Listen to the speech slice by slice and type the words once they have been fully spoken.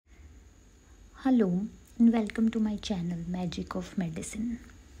Hello and welcome to my channel Magic of Medicine.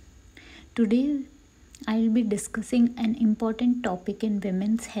 Today I will be discussing an important topic in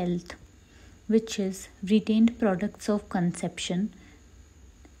women's health, which is retained products of conception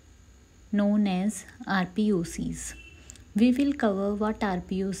known as RPOCs. We will cover what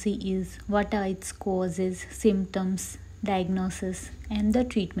RPOC is, what are its causes, symptoms, diagnosis and the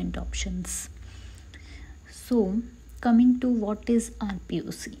treatment options. So, coming to what is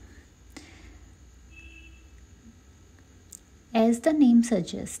RPOC. As the name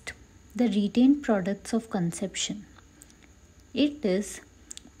suggests, the retained products of conception. It is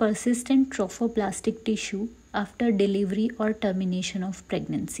persistent trophoblastic tissue after delivery or termination of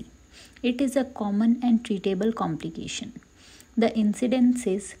pregnancy. It is a common and treatable complication. The incidence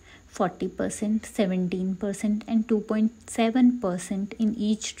is 40%, 17% and 2.7% in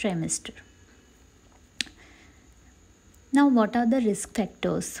each trimester. Now, what are the risk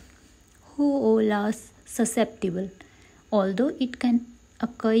factors? Who all are susceptible? Although it can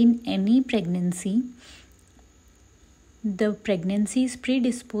occur in any pregnancy, the pregnancies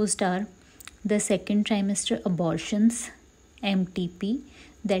predisposed are the second trimester abortions, MTP,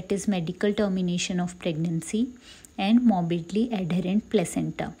 that is medical termination of pregnancy, and morbidly adherent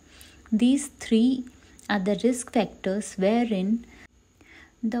placenta. These three are the risk factors wherein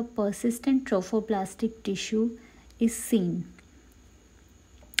the persistent trophoblastic tissue is seen.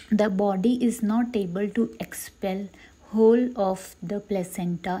 The body is not able to expel whole of the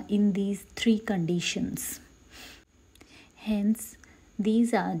placenta in these three conditions. Hence,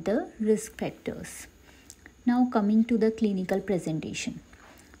 these are the risk factors. Now coming to the clinical presentation.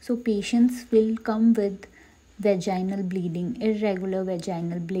 So patients will come with vaginal bleeding, irregular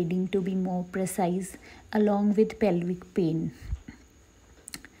vaginal bleeding to be more precise, along with pelvic pain.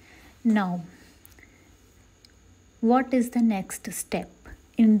 Now, what is the next step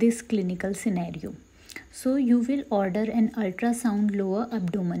in this clinical scenario? So you will order an ultrasound lower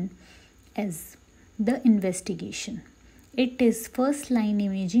abdomen as the investigation. It is first line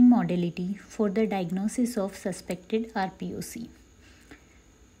imaging modality for the diagnosis of suspected RPOC.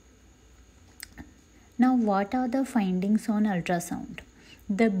 Now, what are the findings on ultrasound?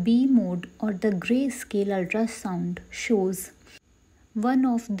 The B mode or the grayscale ultrasound shows one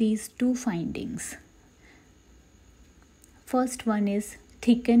of these two findings. First one is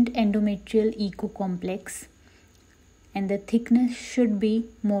thickened endometrial echo complex, and the thickness should be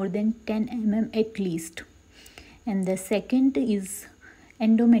more than 10 mm at least. And the second is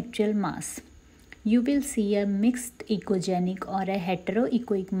endometrial mass. You will see a mixed echogenic or a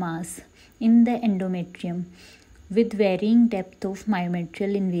heteroechoic mass in the endometrium with varying depth of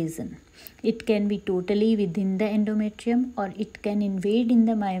myometrial invasion. It can be totally within the endometrium or it can invade in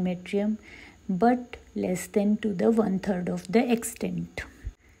the myometrium, but less than to the 1/3 of the extent.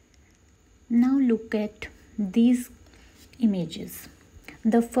 Now look at these images.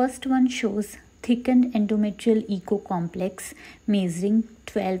 The first one shows thickened endometrial echo complex measuring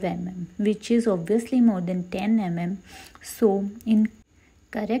 12 mm, which is obviously more than 10 mm. So in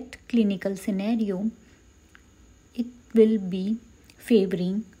correct clinical scenario, it will be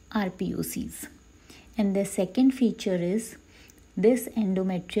favoring RPOCs. And the second feature is this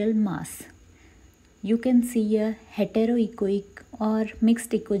endometrial mass. You can see a heteroechoic or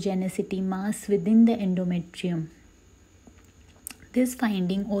mixed echogenicity mass within the endometrium. This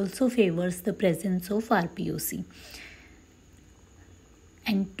finding also favors the presence of RPOC.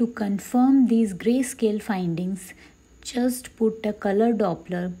 And to confirm these grayscale findings, just put a color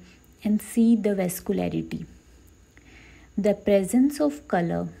Doppler and see the vascularity. The presence of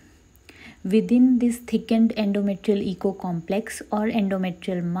color within this thickened endometrial echo complex or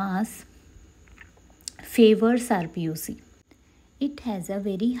endometrial mass favors RPOC. It has a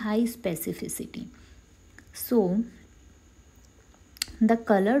very high specificity. So, the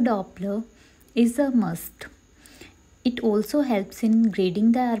color Doppler is a must. It also helps in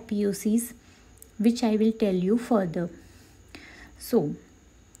grading the RPOCs, which I will tell you further. So,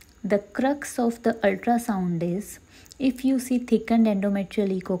 the crux of the ultrasound is, if you see thickened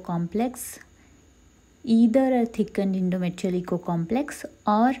endometrial echo complex, either a thickened endometrial echo complex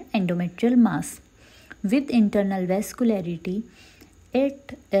or endometrial mass with internal vascularity,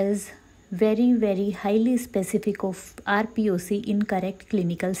 it is very highly specific of RPOC in correct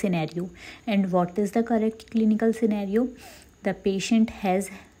clinical scenario. And what is the correct clinical scenario? The patient has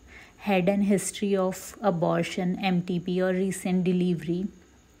had an history of abortion, MTP or recent delivery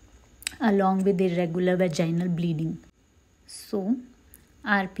along with irregular vaginal bleeding. So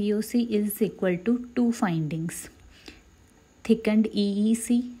RPOC is equal to two findings: thickened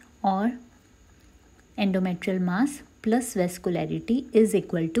EEC or endometrial mass plus vascularity is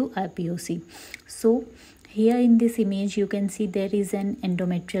equal to RPOC. So here in this image you can see there is an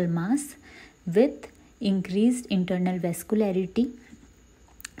endometrial mass with increased internal vascularity.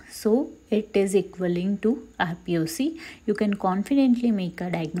 So it is equaling to RPOC. You can confidently make a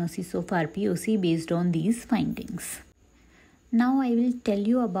diagnosis of RPOC based on these findings. Now I will tell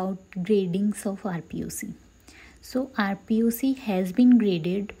you about gradings of RPOC. So RPOC has been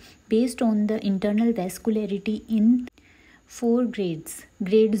graded based on the internal vascularity in 4 grades.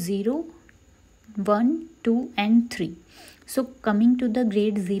 Grade 0, 1, 2 and 3. So coming to the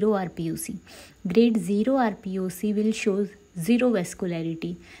grade 0 RPOC. Grade 0 RPOC will show zero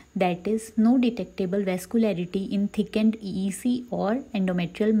vascularity, that is no detectable vascularity in thickened EEC or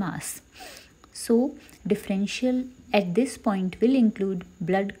endometrial mass. So differential at this point will include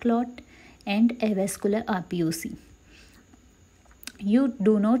blood clot and avascular RPOC. You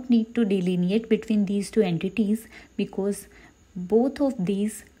do not need to delineate between these two entities because both of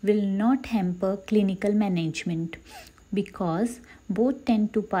these will not hamper clinical management, because both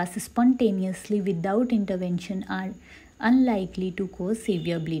tend to pass spontaneously without intervention are unlikely to cause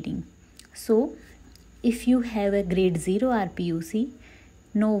severe bleeding. So if you have a grade 0 RPOC,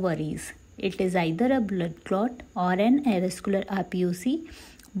 no worries. It is either a blood clot or an avascular RPOC,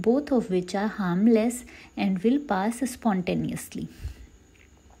 both of which are harmless and will pass spontaneously.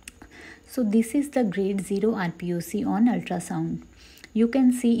 So this is the grade 0 RPOC on ultrasound. You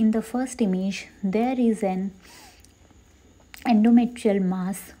can see in the first image there is an endometrial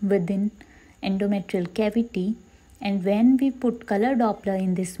mass within endometrial cavity, and when we put color Doppler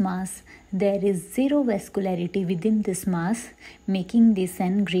in this mass, there is zero vascularity within this mass, making this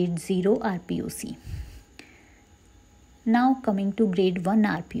an grade 0 RPOC. Now coming to grade 1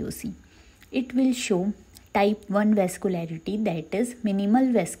 RPOC. It will show type 1 vascularity, that is minimal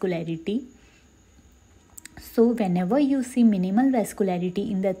vascularity. So whenever you see minimal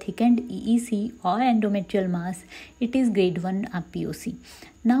vascularity in the thickened EEC or endometrial mass, it is grade 1 RPOC.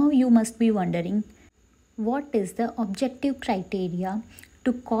 Now you must be wondering, what is the objective criteria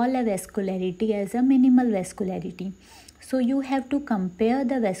to call a vascularity as a minimal vascularity? So you have to compare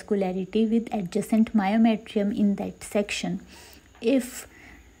the vascularity with adjacent myometrium in that section. If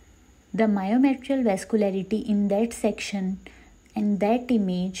the myometrial vascularity in that section and that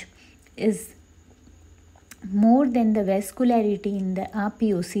image is more than the vascularity in the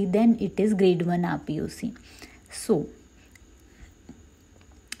RPOC, then it is grade 1 RPOC. So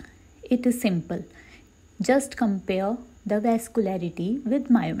it is simple. Just compare the vascularity with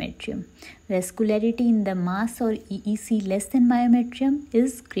myometrium. Vascularity in the mass or EEC less than myometrium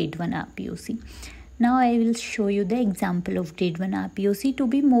is grade 1 RPOC. Now I will show you the example of grade 1 RPOC to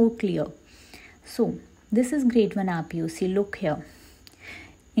be more clear. So this is grade 1 RPOC. Look here.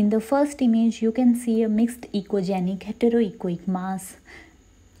 In the first image you can see a mixed echogenic heteroechoic mass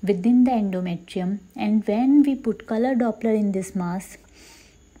within the endometrium, and when we put color Doppler in this mass,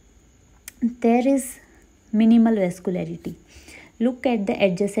 there is minimal vascularity. Look at the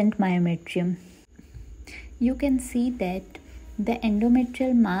adjacent myometrium. You can see that the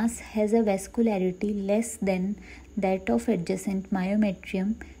endometrial mass has a vascularity less than that of adjacent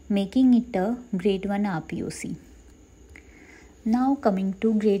myometrium, making it a grade 1 RPOC. Now coming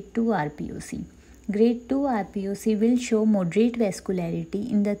to grade 2 RPOC. Grade 2 RPOC will show moderate vascularity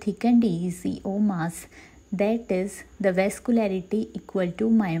in the thickened EEC or mass, that is the vascularity equal to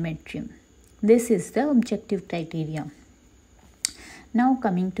myometrium. This is the objective criteria. Now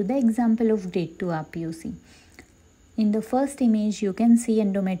coming to the example of grade 2 RPOC. In the first image you can see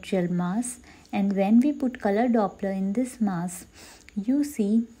endometrial mass, and when we put color Doppler in this mass, you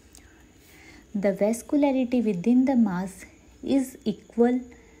see the vascularity within the mass is equal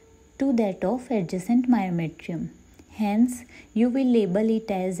to that of adjacent myometrium. Hence, you will label it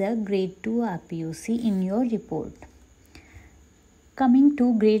as a grade 2 RPOC in your report. Coming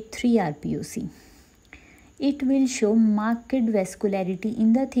to grade 3 RPOC. It will show marked vascularity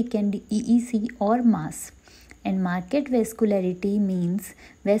in the thickened EEC or mass. And marked vascularity means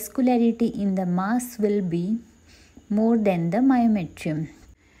vascularity in the mass will be more than the myometrium.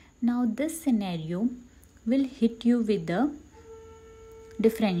 Now this scenario will hit you with the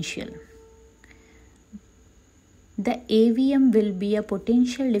differential. The AVM will be a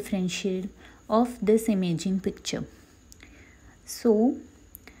potential differential of this imaging picture. So,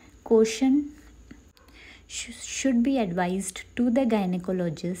 caution should be advised to the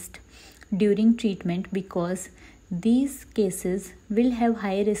gynecologist during treatment, because these cases will have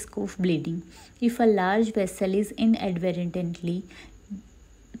high risk of bleeding if a large vessel is inadvertently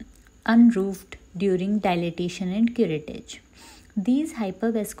unroofed during dilatation and curettage. These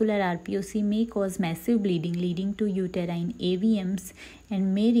hypervascular RPOC may cause massive bleeding leading to uterine AVMs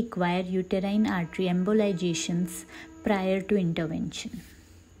and may require uterine artery embolizations prior to intervention.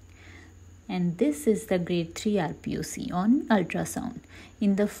 And this is the grade 3 RPOC on ultrasound.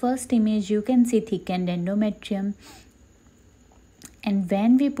 In the first image, you can see thickened endometrium. And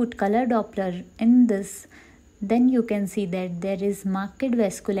when we put color Doppler in this, then you can see that there is marked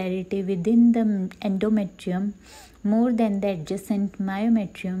vascularity within the endometrium more than the adjacent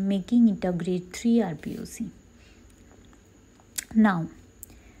myometrium, making it a grade 3 RPOC. Now,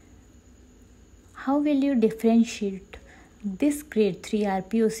 how will you differentiate this grade 3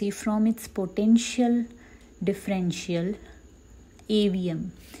 RPOC from its potential differential AVM?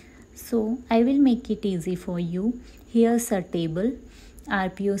 So, I will make it easy for you. Here's a table.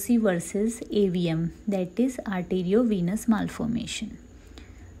 RPOC versus AVM, that is arteriovenous malformation.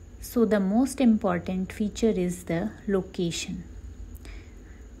 So the most important feature is the location.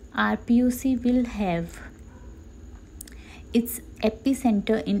 RPOC will have its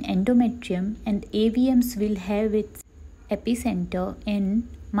epicenter in endometrium and AVMs will have its epicenter in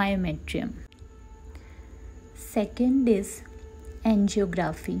myometrium. Second is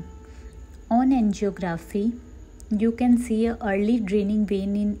angiography. On angiography, you can see an early draining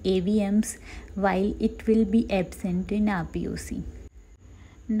vein in AVMs while it will be absent in RPOC.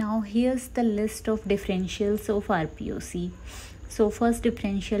 Now here's the list of differentials of RPOC. So first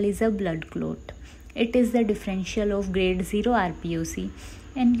differential is a blood clot. It is the differential of grade 0 RPOC,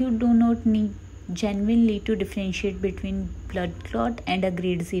 and you do not need genuinely to differentiate between blood clot and a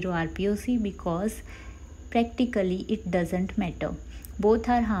grade 0 RPOC because practically it doesn't matter. Both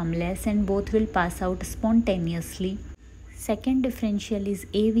are harmless and both will pass out spontaneously. Second differential is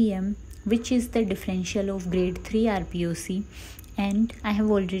AVM, which is the differential of grade 3 RPOC, and I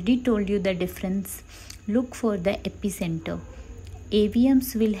have already told you the difference. Look for the epicenter.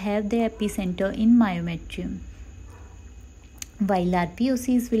 AVMs will have the epicenter in myometrium, while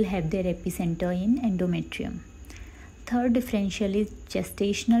RPOCs will have their epicenter in endometrium. Third differential is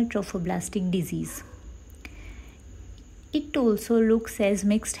gestational trophoblastic disease. It also looks as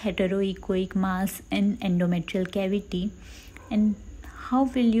mixed heteroechoic mass in endometrial cavity. And how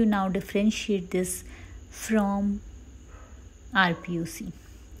will you now differentiate this from RPOC?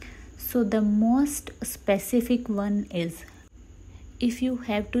 So the most specific one is, if you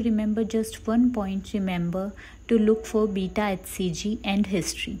have to remember just one point, remember to look for beta HCG and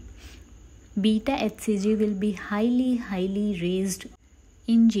history. Beta HCG will be highly raised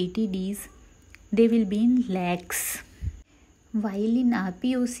in GTDs. They will be in lakhs. While in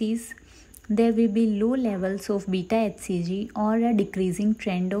RPOCs, there will be low levels of beta HCG or a decreasing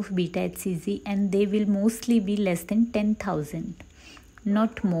trend of beta HCG, and they will mostly be less than 10,000,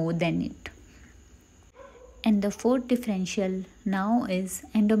 not more than it. And the fourth differential now is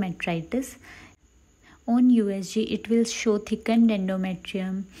endometritis. On USG, it will show thickened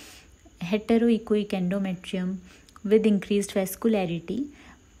endometrium, heteroechoic endometrium with increased vascularity.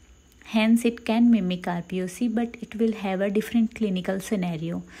 Hence, it can mimic RPOC, but it will have a different clinical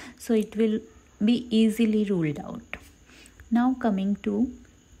scenario. So, it will be easily ruled out. Now, coming to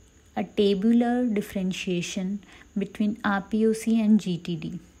a tabular differentiation between RPOC and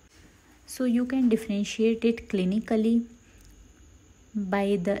GTD. So, you can differentiate it clinically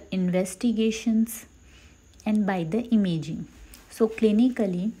by the investigations and by the imaging. So,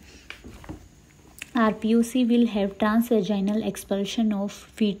 clinically, RPOC will have transvaginal expulsion of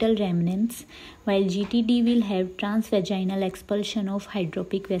fetal remnants, while GTD will have transvaginal expulsion of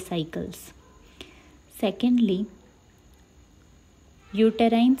hydropic vesicles. Secondly,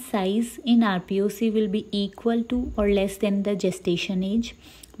 uterine size in RPOC will be equal to or less than the gestation age,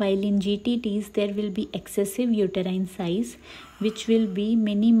 while in GTDs there will be excessive uterine size, which will be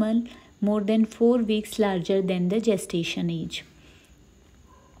minimal, more than 4 weeks larger than the gestation age.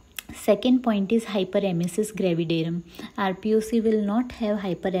 Second point is hyperemesis gravidarum. RPOC will not have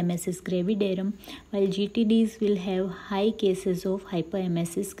hyperemesis gravidarum, while GTDs will have high cases of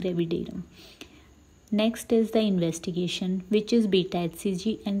hyperemesis gravidarum. Next is the investigation, which is beta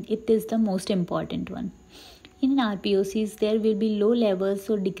HCG, and it is the most important one. In RPOCs, there will be low levels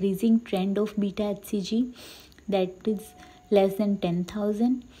or decreasing trend of beta HCG, that is less than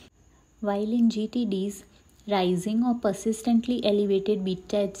 10,000, while in GTDs, rising or persistently elevated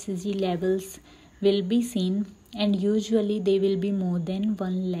beta HCG levels will be seen, and usually they will be more than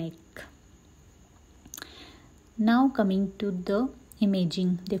 1 lakh. Now coming to the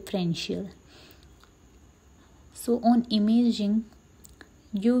imaging differential. So on imaging,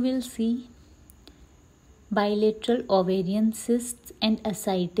 you will see bilateral ovarian cysts and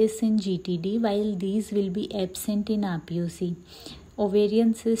ascites in GTD, while these will be absent in RPOC.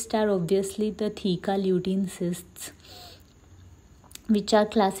 Ovarian cysts are obviously the theca lutein cysts, which are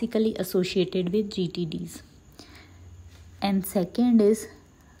classically associated with GTDs. And second is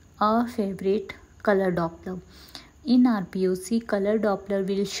our favorite color Doppler. In RPOC, color Doppler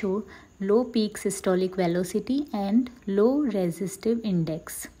will show low peak systolic velocity and low resistive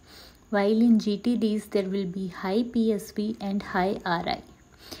index, while in GTDs there will be high PSV and high RI.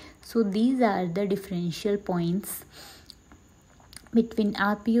 So these are the differential points between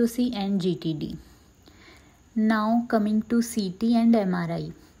RPOC and GTD. Now coming to CT and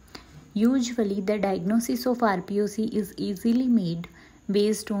MRI. Usually the diagnosis of RPOC is easily made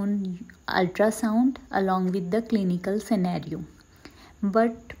based on ultrasound along with the clinical scenario.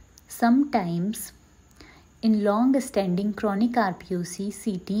 But sometimes in long-standing chronic RPOC,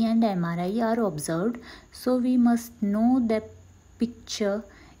 CT and MRI are observed, so we must know the picture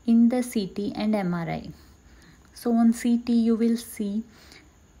in the CT and MRI. So on CT you will see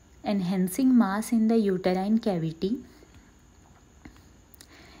enhancing mass in the uterine cavity,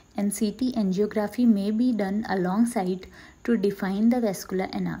 and CT angiography may be done alongside to define the vascular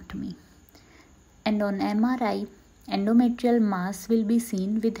anatomy. And on MRI, endometrial mass will be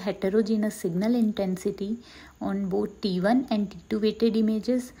seen with heterogeneous signal intensity on both T1 and T2 weighted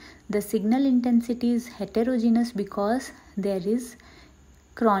images. The signal intensity is heterogeneous because there is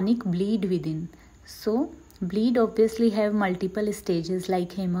chronic bleed within. So bleed obviously have multiple stages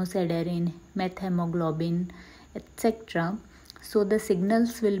like hemosiderin, methemoglobin, etc. So the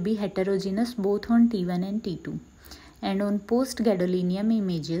signals will be heterogeneous both on T1 and T2. And on post-gadolinium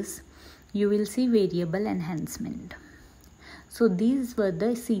images, you will see variable enhancement. So these were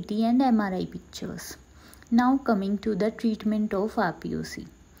the CT and MRI pictures. Now coming to the treatment of RPOC.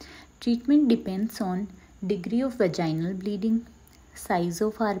 Treatment depends on degree of vaginal bleeding, size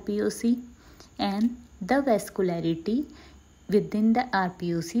of RPOC, and the vascularity within the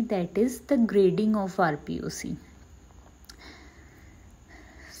RPOC, that is the grading of RPOC.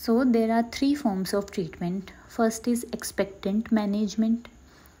 So there are three forms of treatment. First is expectant management,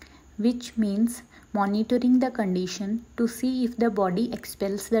 which means monitoring the condition to see if the body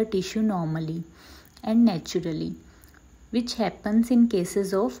expels the tissue normally and naturally, which happens in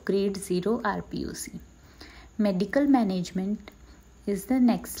cases of grade 0 RPOC. Medical management is the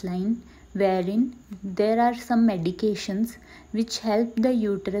next line, wherein there are some medications which help the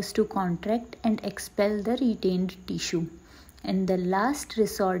uterus to contract and expel the retained tissue. And the last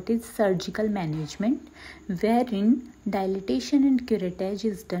resort is surgical management, wherein dilatation and curettage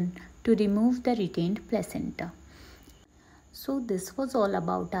is done to remove the retained placenta. So this was all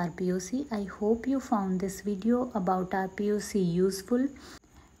about RPOC. I hope you found this video about RPOC useful.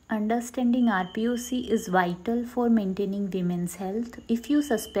 Understanding RPOC is vital for maintaining women's health. If you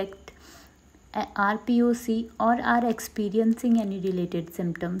suspect RPOC or are experiencing any related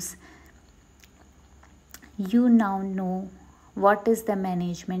symptoms, you now know what is the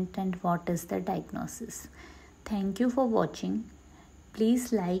management and what is the diagnosis. Thank you for watching.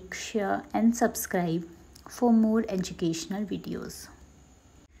 Please like, share and subscribe for more educational videos.